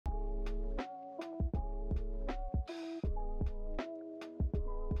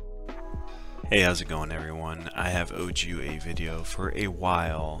Hey, how's it going everyone? I have owed you a video for a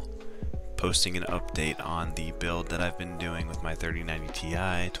while, posting an update on the build that I've been doing with my 3090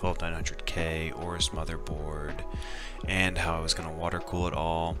 Ti, 12900K ORS motherboard, and how I was going to water cool it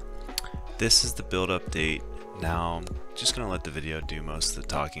all. This is the build update. Now, I'm just going to let the video do most of the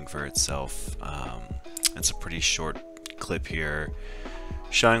talking for itself. It's a pretty short clip here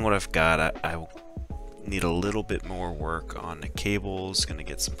showing what I've got. I need a little bit more work on the cables, gonna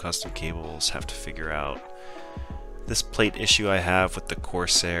get some custom cables, have to figure out this plate issue I have with the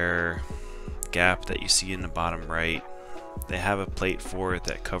Corsair gap that you see in the bottom right. They have a plate for it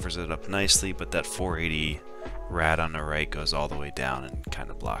that covers it up nicely, but that 480 rad on the right goes all the way down and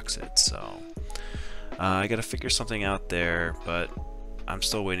kind of blocks it. So I gotta figure something out there, but I'm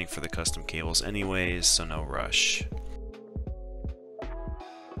still waiting for the custom cables anyways, so no rush.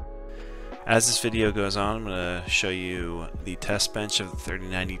 As this video goes on, I'm going to show you the test bench of the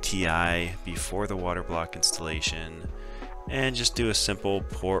 3090 Ti before the water block installation, and just do a simple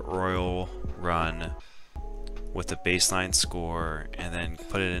Port Royal run with the baseline score, and then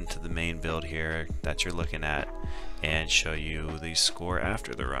put it into the main build here that you're looking at, and show you the score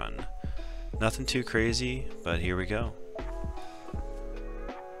after the run. Nothing too crazy, but here we go.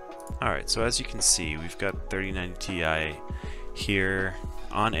 Alright, so as you can see, we've got 3090 Ti here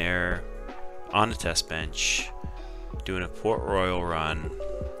on air, on the test bench, doing a Port Royal run.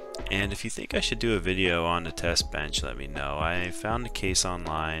 And if you think I should do a video on the test bench, let me know. I found a case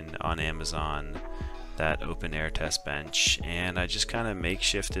online on Amazon, that open air test bench, and I just kind of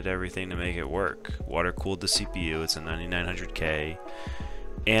makeshifted everything to make it work. Water cooled the CPU, it's a 9900K,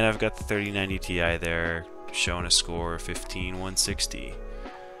 and I've got the 3090 Ti there showing a score of 15160.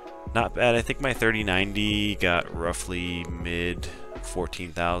 Not bad. I think my 3090 got roughly mid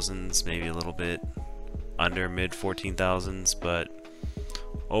 14,000s, maybe a little bit under mid 14,000s, but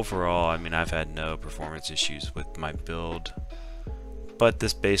overall, I mean, I've had no performance issues with my build. But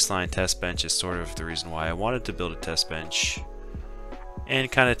this baseline test bench is sort of the reason why I wanted to build a test bench and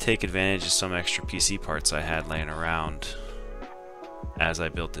kind of take advantage of some extra PC parts I had laying around as I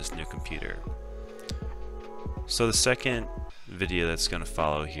built this new computer. So the second video that's going to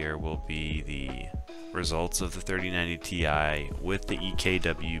follow here will be the results of the 3090 Ti with the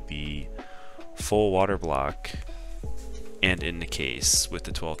EKWB full water block and in the case with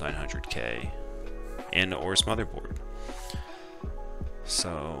the 12900K and the ORS motherboard.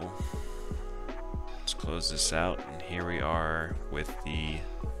 So let's close this out, and here we are with the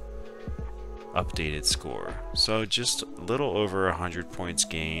updated score. So just a little over 100 points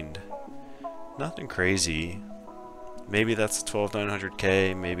gained. Nothing crazy. Maybe that's the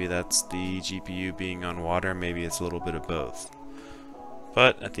 12900K, maybe that's the GPU being on water, maybe it's a little bit of both.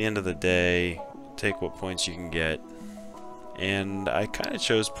 But at the end of the day, take what points you can get. And I kind of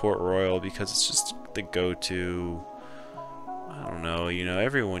chose Port Royal because it's just the go-to, I don't know, you know,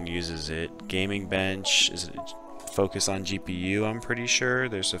 everyone uses it. Gaming bench, is it focus on GPU, I'm pretty sure.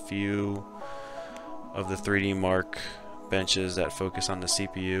 There's a few of the 3D Mark benches that focus on the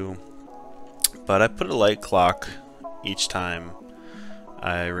CPU. But I put a light clock each time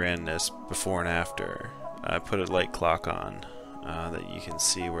I ran this before and after. I put a light clock on that you can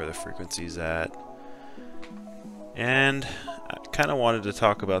see where the frequency's at. And I kind of wanted to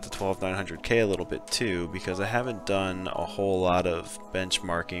talk about the 12900K a little bit too, because I haven't done a whole lot of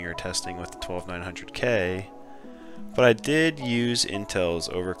benchmarking or testing with the 12900K, but I did use Intel's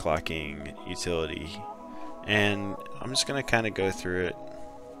overclocking utility, and I'm just going to kind of go through it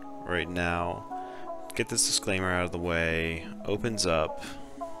right now. Get this disclaimer out of the way, opens up,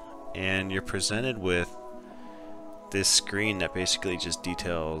 and you're presented with this screen that basically just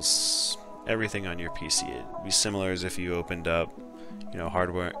details everything on your PC. It'd be similar as if you opened up, you know,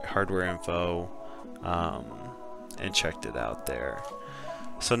 hardware info, and checked it out there.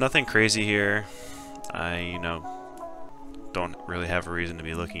 So nothing crazy here. I, you know, don't really have a reason to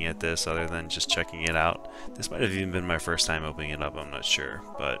be looking at this other than just checking it out. This might have even been my first time opening it up, I'm not sure,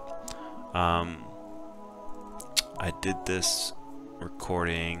 but I did this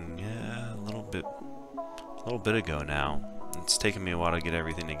recording a little bit ago now. It's taken me a while to get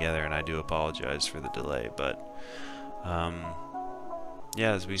everything together, and I do apologize for the delay, but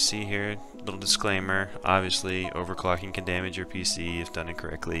yeah, as we see here, little disclaimer, obviously overclocking can damage your PC if done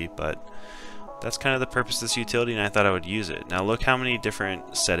incorrectly, but that's kind of the purpose of this utility, and I thought I would use it. Now look how many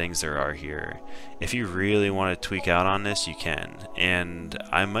different settings there are here. If you really want to tweak out on this, you can, and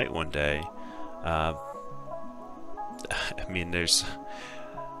I might one day. I mean, it's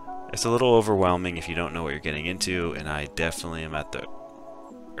a little overwhelming if you don't know what you're getting into, and I definitely am at the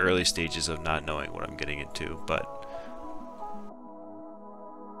early stages of not knowing what I'm getting into, but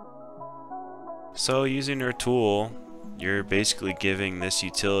So using their tool, you're basically giving this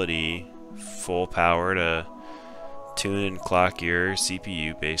utility full power to tune and clock your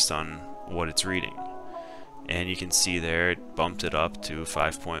CPU based on what it's reading. And you can see there it bumped it up to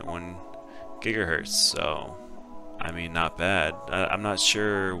 5.1 gigahertz. So I mean, not bad. I'm not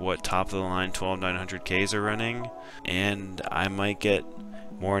sure what top of the line 12900Ks are running, and I might get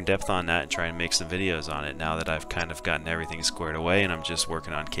more in depth on that and try and make some videos on it now that I've kind of gotten everything squared away and I'm just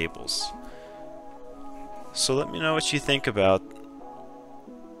working on cables. So let me know what you think about,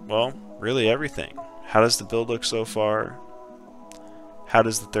 well, really everything. How does the build look so far? How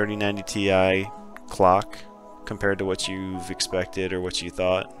does the 3090 Ti clock compared to what you've expected or what you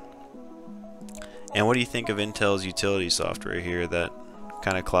thought? And what do you think of Intel's utility software here that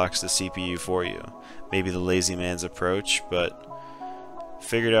kind of clocks the CPU for you? Maybe the lazy man's approach, but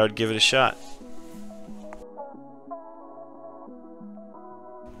figured I would give it a shot.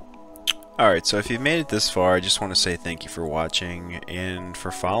 Alright, so if you've made it this far, I just want to say thank you for watching and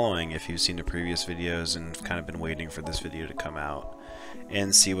for following if you've seen the previous videos and kind of been waiting for this video to come out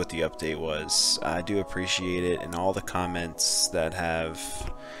and see what the update was. I do appreciate it, and all the comments that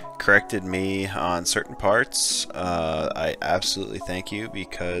have corrected me on certain parts, I absolutely thank you,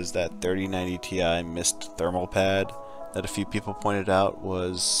 because that 3090 Ti missed thermal pad that a few people pointed out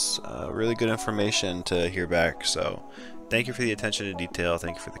was really good information to hear back. So thank you for the attention to detail,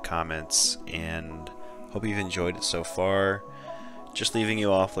 thank you for the comments, and hope you've enjoyed it so far. Just leaving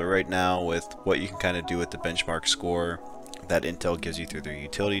you off right now with what you can kind of do with the benchmark score that Intel gives you through their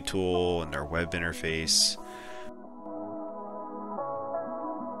utility tool and their web interface.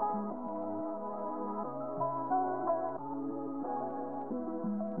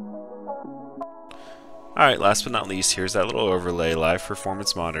 Alright, last but not least, here's that little overlay, live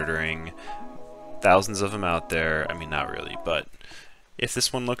performance monitoring. Thousands of them out there. I mean, not really, but if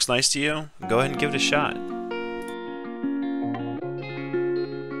this one looks nice to you, go ahead and give it a shot.